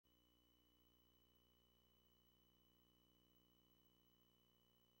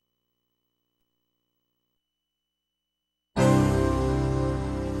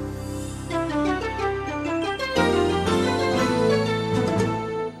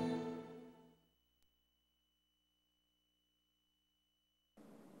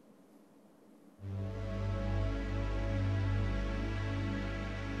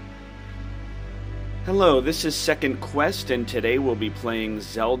Hello, this is Second Quest, and today we'll be playing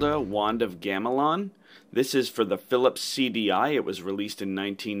Zelda, Wand of Gamelon. This is for the Phillips CD-I. It was released in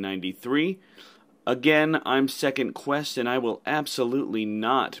 1993. Again, I'm Second Quest, and I will absolutely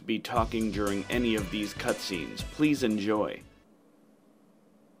not be talking during any of these cutscenes. Please enjoy.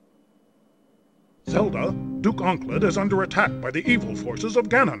 Zelda, Duke Onkled is under attack by the evil forces of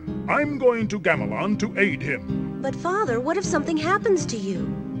Ganon. I'm going to Gamelon to aid him. But Father, what if something happens to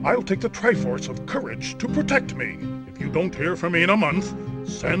you? I'll take the Triforce of Courage to protect me. If you don't hear from me in a month,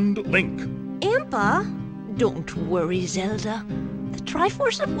 send Link. Impa? Don't worry, Zelda. The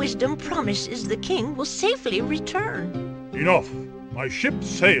Triforce of Wisdom promises the king will safely return. Enough. My ship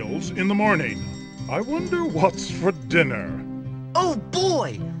sails in the morning. I wonder what's for dinner. Oh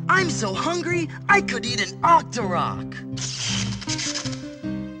boy! I'm so hungry, I could eat an Octorok!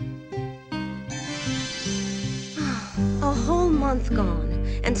 A whole month gone,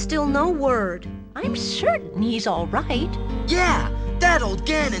 and still no word. I'm certain he's all right. Yeah, that old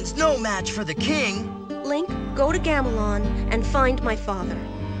Ganon's no match for the king. Link, go to Gamelon and find my father.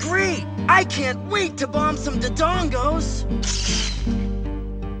 Great! I can't wait to bomb some Dodongos!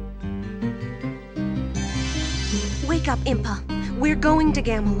 Wake up, Impa. We're going to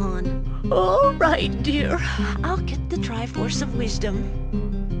Gamelon. All right, dear. I'll get the Triforce of Wisdom.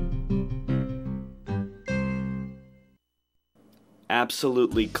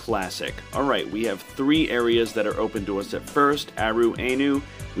 Absolutely classic. Alright, we have 3 areas that are open to us at first. Aru Anu,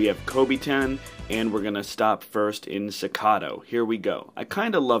 we have Kobitan, and we're going to stop first in Sakado. Here we go. I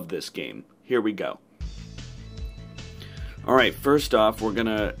kind of love this game. Here we go. Alright, first off, we're going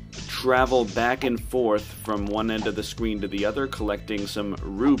to travel back and forth from one end of the screen to the other, collecting some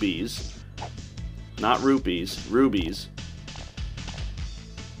rubies. Not rupees, rubies.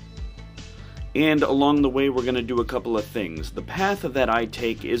 And along the way, we're going to do a couple of things. The path that I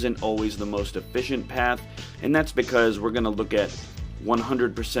take isn't always the most efficient path, and that's because we're going to look at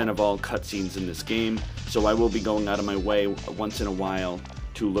 100% of all cutscenes in this game, so I will be going out of my way once in a while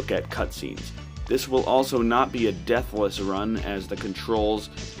to look at cutscenes. This will also not be a deathless run, as the controls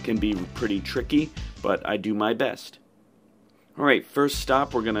can be pretty tricky, but I do my best. Alright, first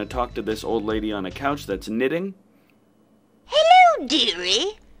stop, we're going to talk to this old lady on a couch that's knitting. Hello,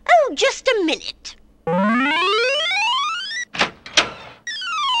 dearie. Oh, just a minute. Isn't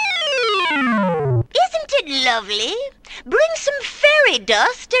it lovely? Bring some fairy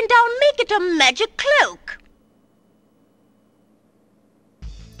dust and I'll make it a magic cloak.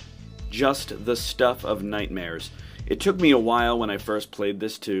 Just the stuff of nightmares. It took me a while when I first played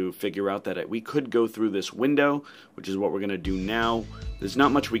this to figure out that we could go through this window, which is what we're going to do now. There's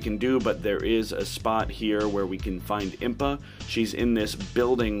not much we can do, but there is a spot here where we can find Impa. She's in this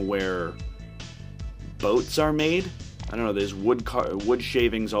building where boats are made. I don't know, there's wood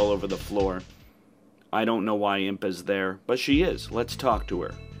shavings all over the floor. I don't know why Impa's there, but she is. Let's talk to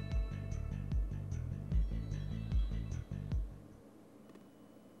her.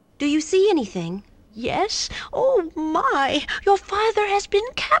 Do you see anything? Yes? Oh, my. Your father has been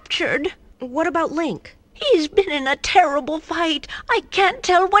captured. What about Link? He's been in a terrible fight. I can't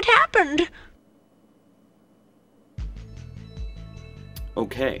tell what happened.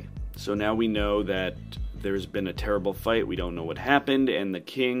 Okay, so now we know that there's been a terrible fight. We don't know what happened, and the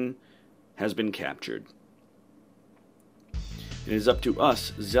king has been captured. It is up to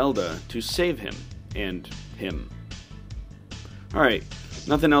us, Zelda, to save him and him. Alright,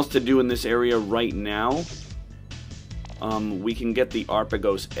 nothing else to do in this area right now. We can get the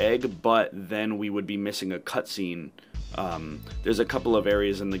Arpagos egg, but then we would be missing a cutscene. There's a couple of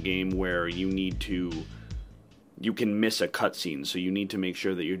areas in the game where you can miss a cutscene, so you need to make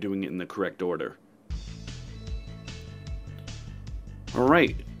sure that you're doing it in the correct order.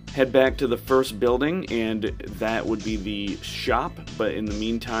 Alright, head back to the first building, and that would be the shop, but in the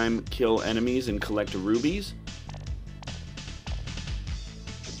meantime, kill enemies and collect rubies.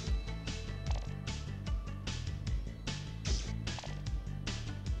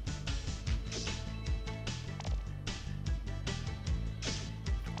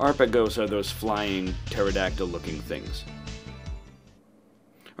 Arpagos are those flying, pterodactyl-looking things.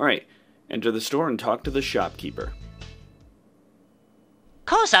 Alright, enter the store and talk to the shopkeeper.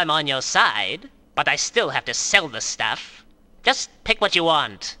 Course I'm on your side, but I still have to sell the stuff. Just pick what you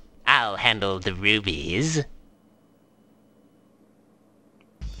want. I'll handle the rubies.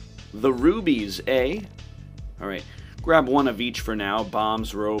 The rubies, eh? Alright, grab one of each for now,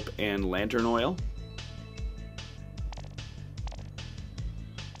 bombs, rope, and lantern oil.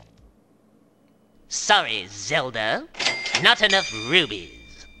 Sorry, Zelda. Not enough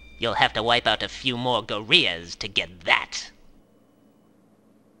rubies. You'll have to wipe out a few more gorillas to get that.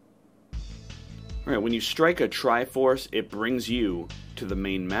 Alright, when you strike a Triforce, it brings you to the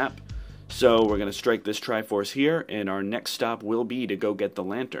main map. So we're going to strike this Triforce here, and our next stop will be to go get the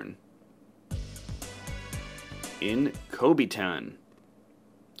lantern. In Kobitan.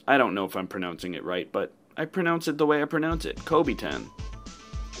 I don't know if I'm pronouncing it right, but I pronounce it the way I pronounce it. Kobitan.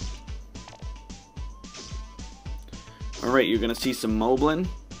 Alright, you're going to see some Moblin.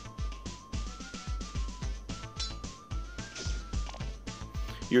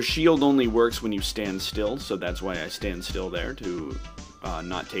 Your shield only works when you stand still, so that's why I stand still there, to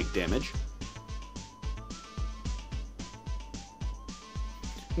not take damage.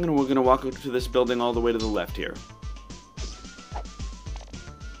 We're going to walk up to this building all the way to the left here.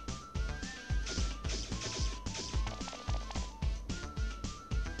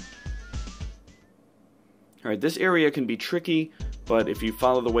 Alright, this area can be tricky, but if you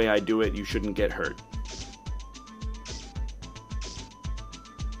follow the way I do it, you shouldn't get hurt.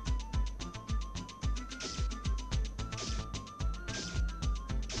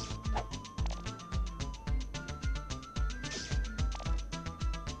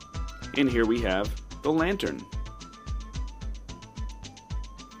 And here we have the lantern.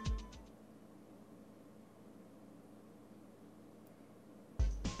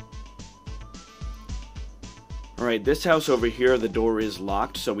 Alright, this house over here, the door is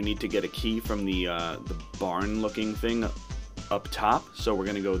locked, so we need to get a key from the barn-looking thing up top, so we're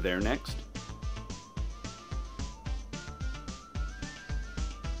going to go there next.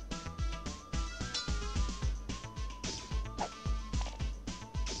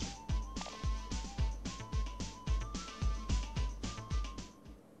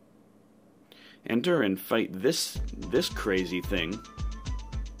 Enter and fight this crazy thing.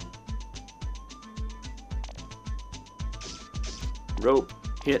 Rope,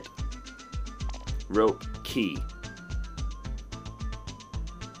 hit, rope, key.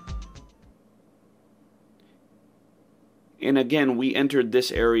 And again, we entered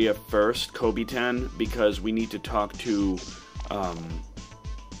this area first, Kobitan, because we need to talk to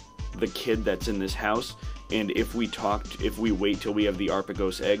the kid that's in this house. And if we wait till we have the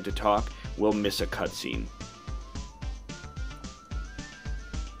Arpagos egg to talk, we'll miss a cutscene.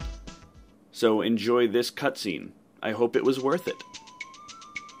 So enjoy this cutscene. I hope it was worth it.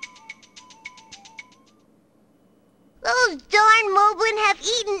 Those darn Moblin have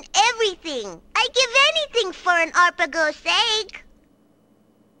eaten everything. I'd give anything for an Arpagos egg.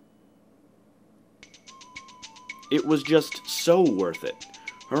 It was just so worth it.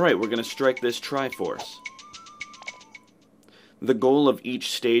 Alright, we're going to strike this Triforce. The goal of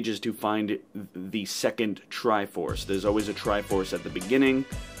each stage is to find the second Triforce. There's always a Triforce at the beginning.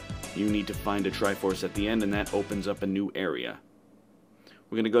 You need to find a Triforce at the end, and that opens up a new area.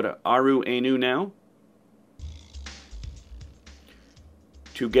 We're going to go to Aru Anu now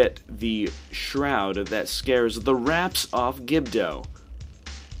to get the shroud that scares the raps off Gibdo,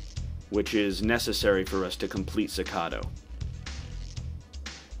 which is necessary for us to complete Sakado.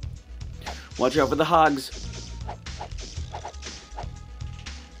 Watch out for the hogs.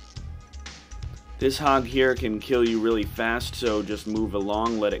 This hog here can kill you really fast, so just move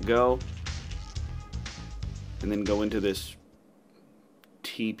along, let it go, and then go into this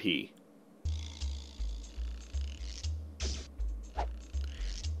TP.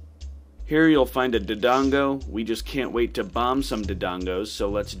 Here you'll find a Dodongo. We just can't wait to bomb some Dodongos, so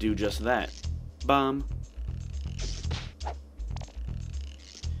let's do just that. Bomb.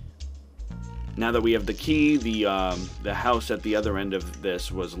 Now that we have the key, the house at the other end of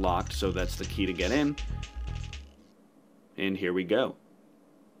this was locked, so that's the key to get in. And here we go.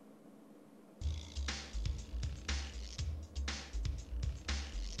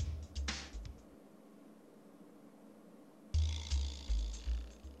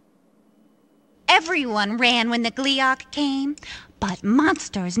 Everyone ran when the Gleeok came, but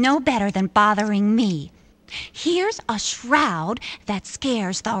monsters know better than bothering me. Here's a shroud that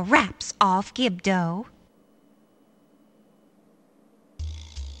scares the raps off Gibdo.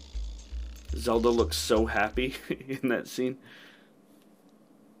 Zelda looks so happy in that scene.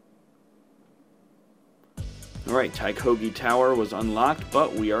 Alright, Taikogi Tower was unlocked,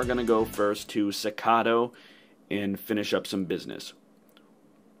 but we are going to go first to Sakado and finish up some business.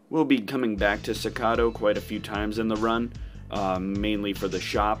 We'll be coming back to Sakado quite a few times in the run, mainly for the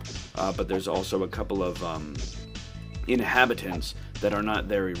shop, but there's also a couple of inhabitants that are not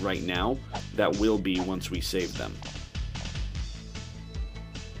there right now that will be once we save them.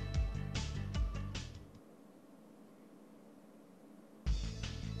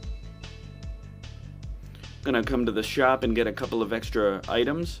 Gonna come to the shop and get a couple of extra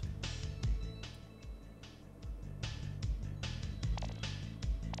items.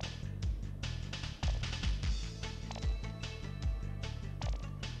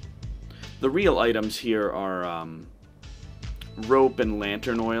 The real items here are rope and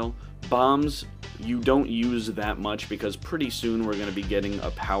lantern oil. Bombs, you don't use that much because pretty soon we're going to be getting a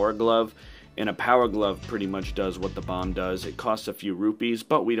power glove, and a power glove pretty much does what the bomb does. It costs a few rupees,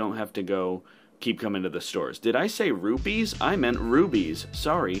 but we don't have to keep coming to the stores. Did I say rupees? I meant rubies.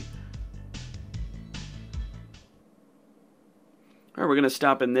 Sorry. Alright, we're going to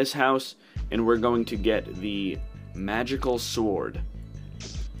stop in this house, and we're going to get the magical sword.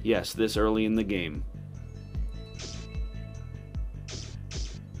 Yes, this early in the game.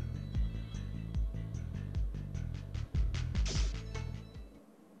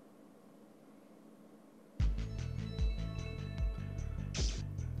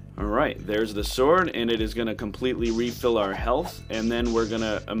 Alright, there's the sword, and it is going to completely refill our health, and then we're going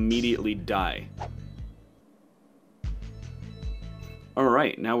to immediately die.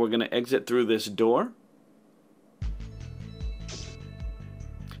 Alright, now we're going to exit through this door.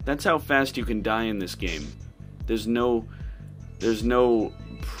 That's how fast you can die in this game. There's no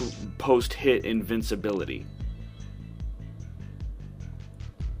post-hit invincibility.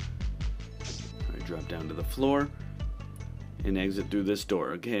 Alright, drop down to the floor and exit through this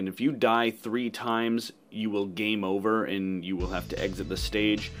door. Again, if you die 3 times, you will game over and you will have to exit the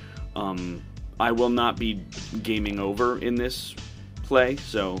stage. I will not be gaming over in this play,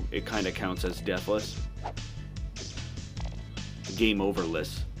 so it kind of counts as deathless. Game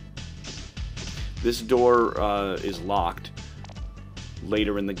overless. This door is locked.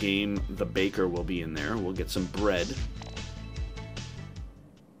 Later in the game, the baker will be in there. We'll get some bread.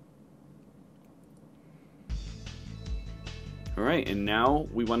 Alright, and now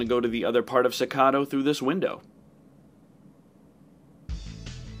we want to go to the other part of Sakado through this window.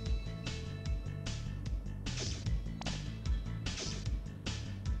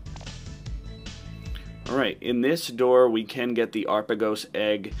 Alright, in this door we can get the Arpagos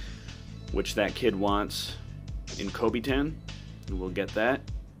egg, which that kid wants in Kobitan. We'll get that.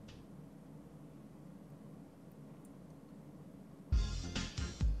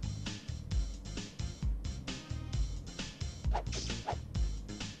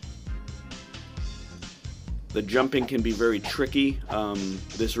 The jumping can be very tricky.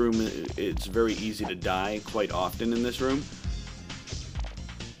 This room, it's very easy to die quite often in this room.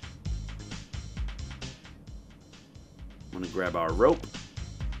 I'm going to grab our rope.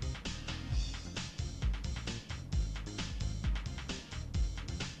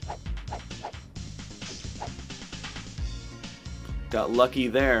 Got lucky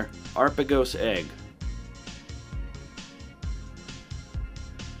there. Arpagos egg.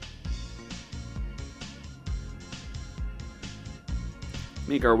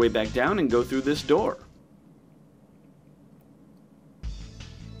 Make our way back down and go through this door.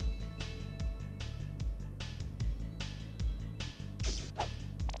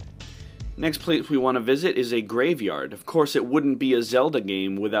 Next place we want to visit is a graveyard. Of course, it wouldn't be a Zelda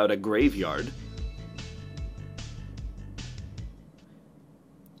game without a graveyard.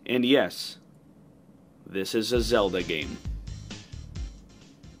 And yes, this is a Zelda game.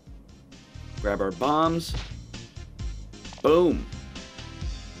 Grab our bombs. Boom.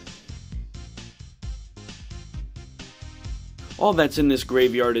 All that's in this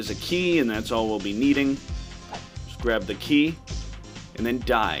graveyard is a key, and that's all we'll be needing. Just grab the key, and then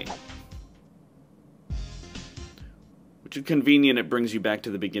die. Which is convenient, it brings you back to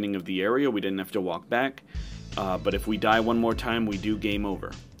the beginning of the area. We didn't have to walk back. But if we die one more time, we do game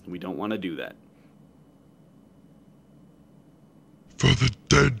over. We don't want to do that. For the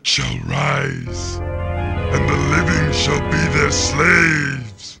dead shall rise, and the living shall be their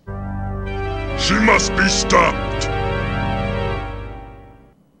slaves. She must be stopped.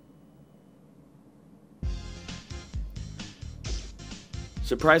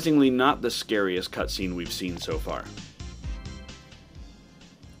 Surprisingly, not the scariest cutscene we've seen so far.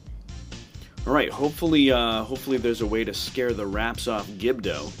 Alright, hopefully there's a way to scare the wraps off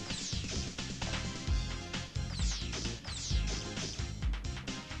Gibdo.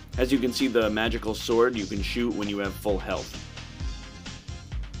 As you can see, the magical sword you can shoot when you have full health.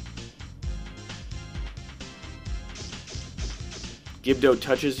 Gibdo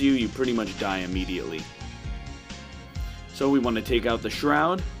touches you, you pretty much die immediately. So we want to take out the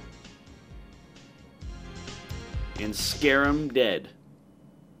shroud and scare him dead.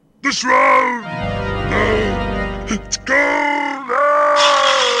 The shroud! No! It's gone!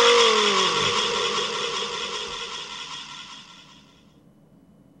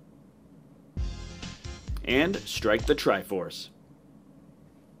 And strike the Triforce.